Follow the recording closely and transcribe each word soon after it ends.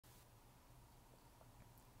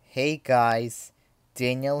Hey guys,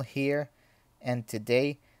 Daniel here, and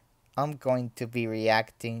today I'm going to be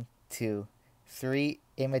reacting to 3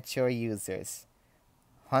 immature users,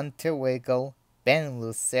 Hunter Wiggle, Ben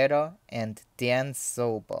Lucero, and Dan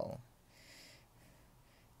Sobel.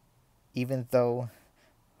 Even though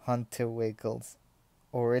Hunter Wiggle's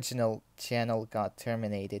original channel got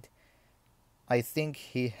terminated, I think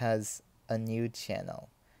he has a new channel.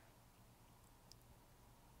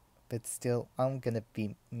 But still, I'm gonna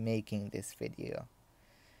be making this video.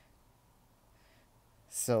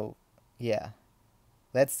 So, yeah,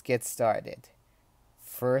 let's get started.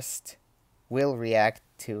 First, we'll react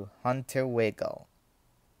to Hunter Wiggle.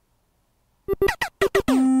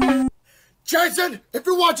 Jason, if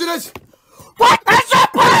you're watching this, what is your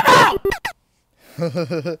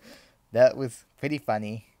problem? That was pretty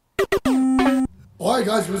funny. Alright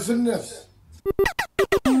guys, listen to this.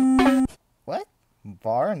 What?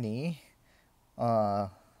 Barney? I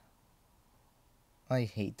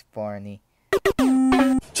hate Barney.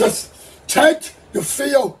 Just take your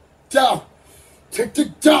feel down. Take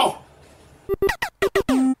it down.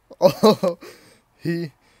 Oh,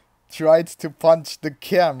 he tried to punch the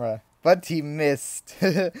camera, but he missed.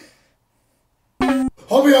 Hold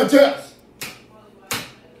me on this.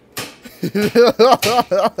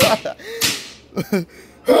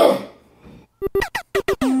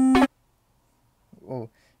 Oh,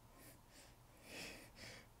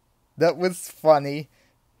 that was funny.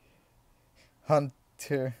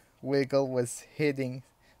 Hunter Wiggle was hitting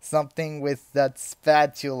something with that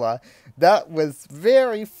spatula. That was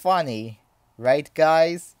very funny, right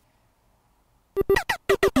guys?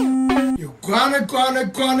 You gonna.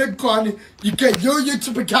 You get your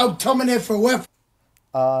YouTube account coming in for what?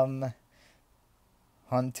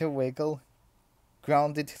 Hunter Wiggle,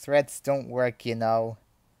 grounded threats don't work, you know.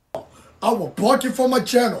 I will block you from my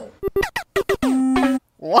channel.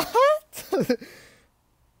 What?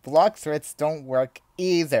 Block threats don't work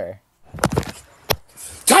either.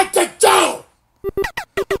 Take it down!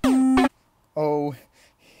 Oh,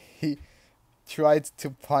 he tried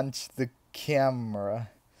to punch the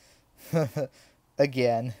camera.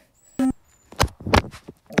 Again.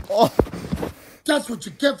 Oh. That's what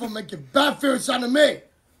you get for making bad fears out of me.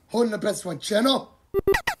 Holding the best one channel.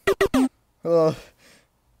 Oh.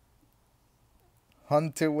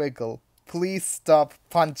 Hunter Wiggle, please stop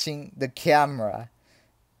punching the camera.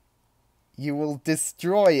 You will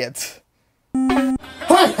destroy it. Hey!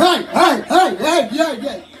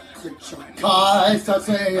 Quit your cars, I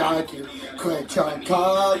say I can. Quit your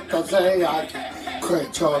cars, I say I can.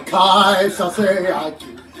 Quit your cars, I say I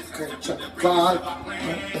can. Quit your cars.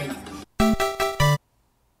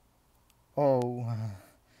 Oh.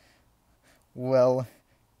 Well,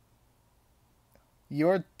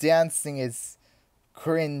 your dancing is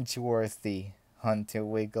cringeworthy, Hunter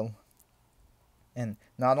Wiggle. And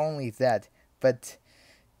not only that, but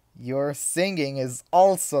your singing is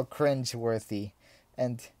also cringeworthy.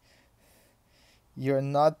 And you're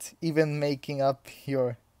not even making up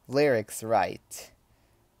your lyrics right.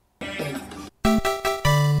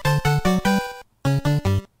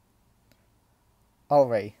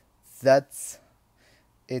 Alright, that's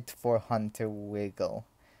it for Hunter Wiggle.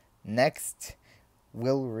 Next,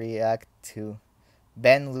 we'll react to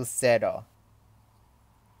Ben Lucero.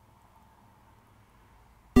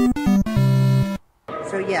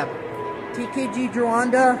 So yeah, TKG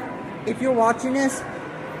Drawanda, if you're watching this,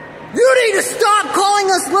 you need to stop calling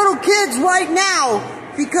us little kids right now,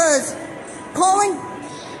 because calling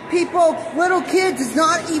people little kids is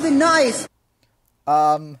not even nice.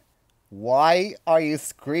 Why are you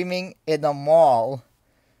screaming in a mall?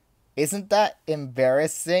 Isn't that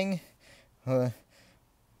embarrassing?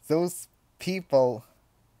 Those people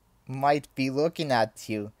might be looking at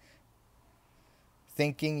you,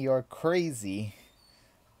 thinking you're crazy.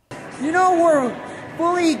 You know, we're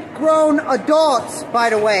fully grown adults, by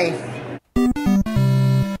the way.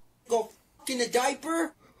 Go in a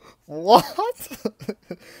diaper? What?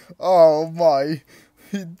 Oh my,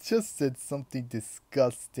 he just said something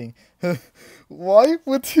disgusting. Why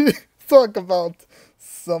would he talk about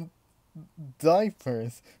some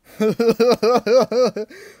diapers?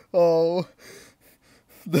 Oh,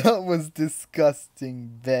 that was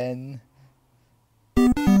disgusting, Ben.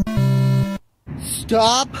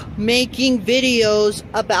 Stop making videos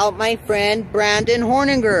about my friend Brandon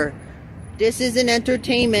Horninger. This is an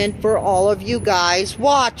entertainment for all of you guys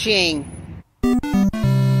watching.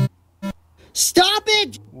 Stop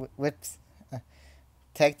it! Whoops.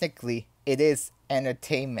 Technically, it is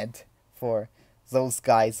entertainment for those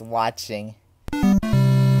guys watching.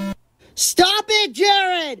 Stop it,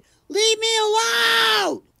 Jared! Leave me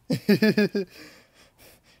alone!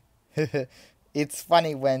 It's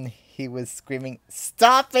funny when he was screaming,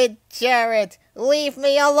 "Stop it, Jared! Leave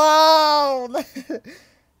me alone!"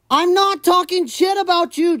 I'm not talking shit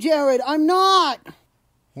about you, Jared. I'm not.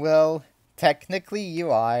 Well, technically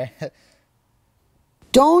you are.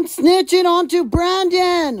 Don't snitch it onto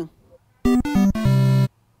Brandon.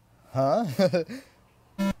 Huh?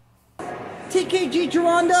 TKG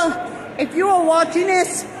Geronda, if you are watching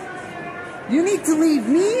this, you need to leave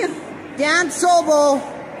me, Dan Sobel,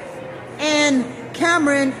 and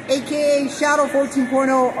Cameron, aka Shadow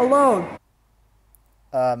 14.0, alone.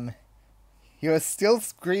 You're still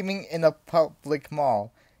screaming in a public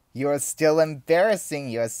mall. You're still embarrassing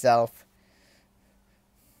yourself.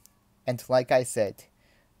 And like I said,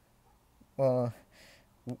 well,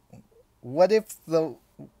 what if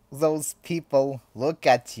those people look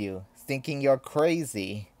at you thinking you're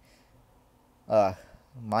crazy?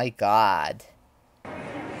 My God.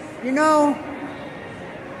 You know,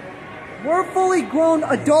 we're fully grown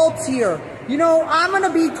adults here. You know, I'm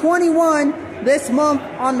gonna be 21 this month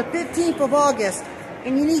on the 15th of August,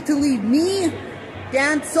 and you need to leave me,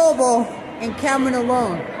 Dan Sobel, and Cameron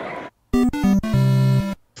alone.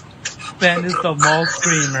 Ben is the mall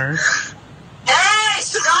screamer. Hey,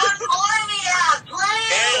 stop calling me out,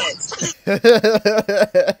 please!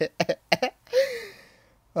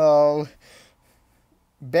 Oh,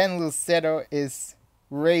 Ben Lucero is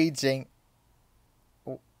raging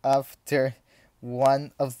after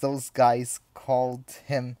one of those guys called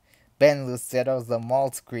him Ben Lucero the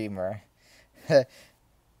mall screamer.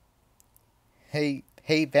 Hey,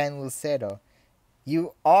 Ben Lucero,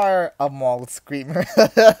 you are a mall screamer.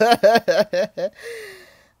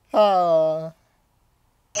 Oh.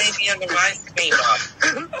 Maybe on the right screamer.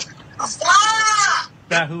 Stop!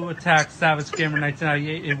 That who attacked Savage Gamer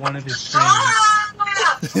 1998 in one of his streams.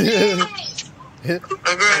 I'm going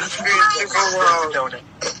to scream super world.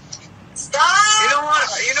 Stop! You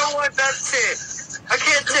know what? That's it. I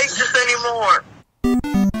can't take this anymore.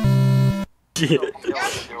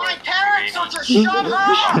 My parents will just shut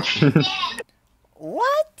up!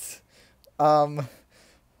 What?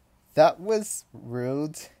 That was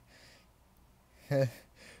rude.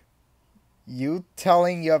 You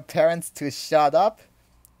telling your parents to shut up?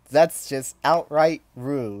 That's just outright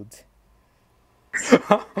rude. Hey,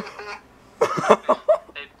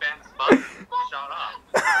 Ben's butt, shut up.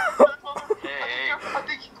 Hey,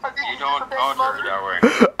 you don't alter it that way.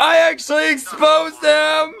 I actually exposed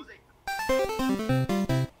him!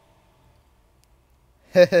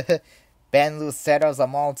 Ben Lucero's a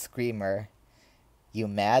mall screamer. You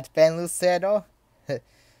mad, Ben Lucero?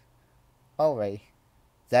 Alright,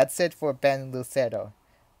 that's it for Ben Lucero.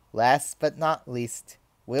 Last but not least,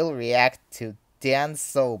 we'll react to Dan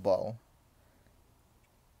Sobel.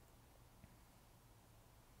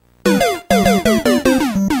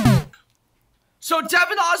 So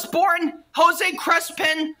Devin Osborne, Jose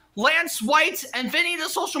Crespin, Lance White, and Vinny the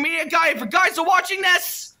social media guy, if you guys are watching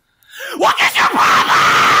this, what is your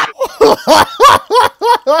problem?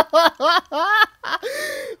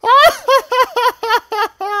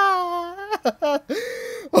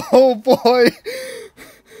 Oh boy,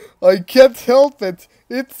 I can't help it.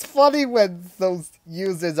 It's funny when those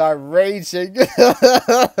users are raging.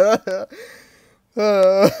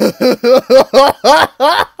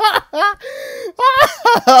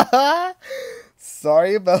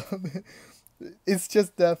 Sorry about it. It's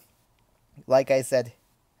just like I said,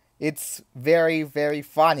 it's very, very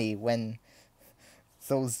funny when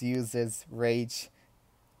those users rage.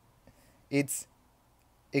 It's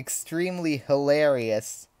extremely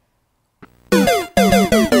hilarious.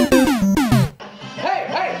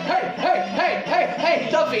 Hey,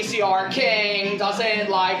 the VCR King doesn't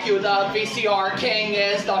like you. The VCR King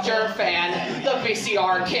is not your fan. The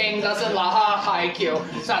VCR King doesn't like you.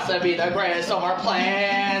 Has to be the greatest of our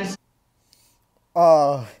plans.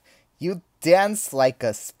 Oh, you dance like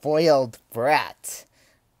a spoiled brat.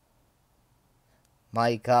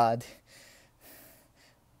 My God.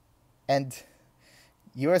 And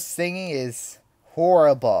your singing is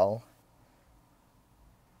horrible.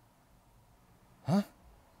 Huh?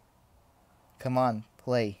 Come on,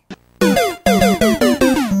 play.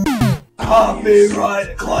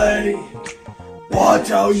 Copyright claim.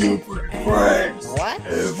 Watch out, you friends. What?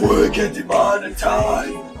 If we get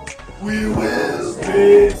demonetized, we will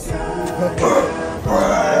be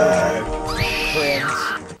Cringe.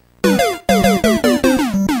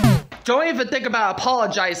 Don't even think about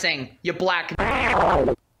apologizing, you black.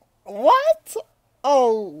 What?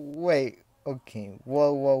 Oh, wait. Okay.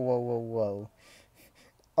 Whoa.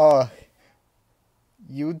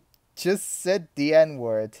 You just said the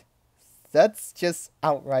N-word. That's just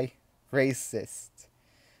outright racist.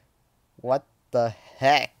 What the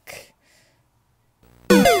heck?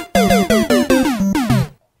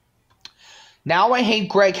 Now I hate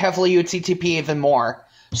Greg Heffley UTTP even more.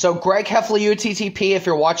 So Greg Heffley UTTP, if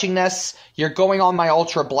you're watching this, you're going on my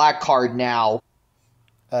Ultra Black card now.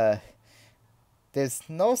 There's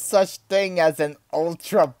no such thing as an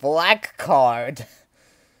Ultra Black card.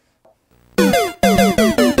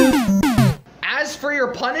 As for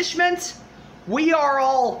your punishment, we are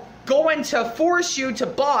all going to force you to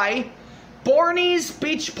buy Barney's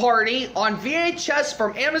Beach Party on VHS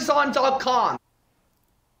from Amazon.com.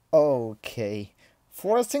 Okay.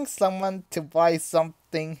 Forcing someone to buy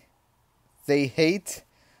something they hate?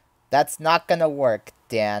 That's not gonna work,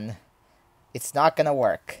 Dan. It's not gonna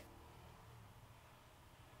work.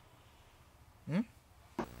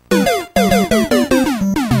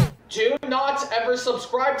 Do not ever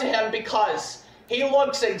subscribe to him because he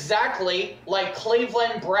looks exactly like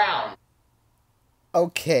Cleveland Brown.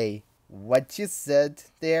 Okay, what you said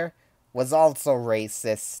there was also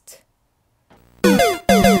racist.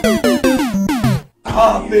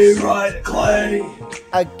 Copyright claim.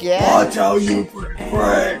 Again? Watch how you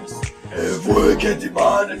friends. If we get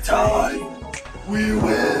demonetized, we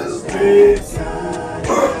will be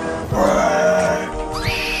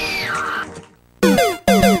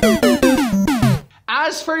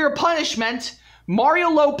As for your punishment, Mario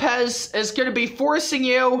Lopez is going to be forcing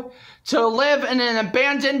you to live in an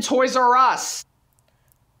abandoned Toys R Us.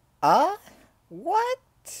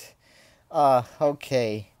 What?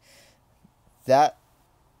 Okay. That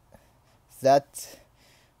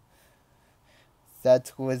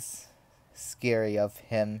was scary of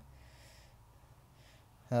him.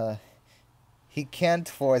 He can't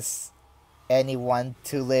force anyone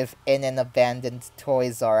to live in an abandoned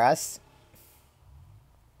Toys R Us.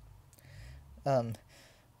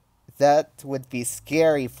 That would be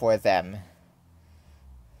scary for them.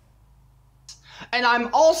 And I'm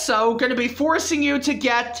also going to be forcing you to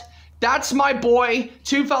get That's My Boy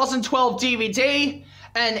 2012 DVD,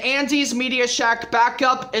 and Andy's Media Shack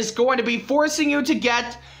Backup is going to be forcing you to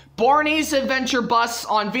get Barney's Adventure Bus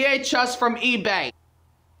on VHS from eBay.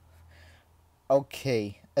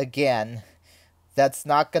 Okay, again, that's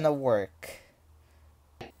not gonna work.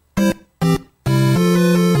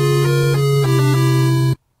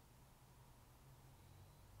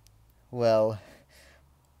 Well,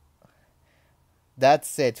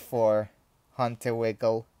 that's it for Hunter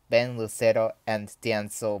Wiggle, Ben Lucero, and Dan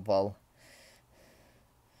Sobel.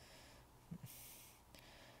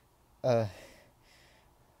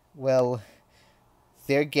 Well,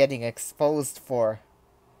 they're getting exposed for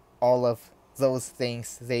all of those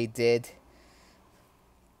things they did.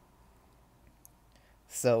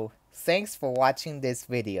 So, thanks for watching this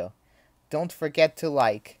video. Don't forget to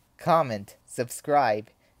like, comment, subscribe,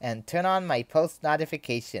 and turn on my post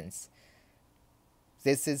notifications.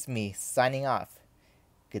 This is me signing off.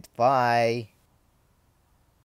 Goodbye.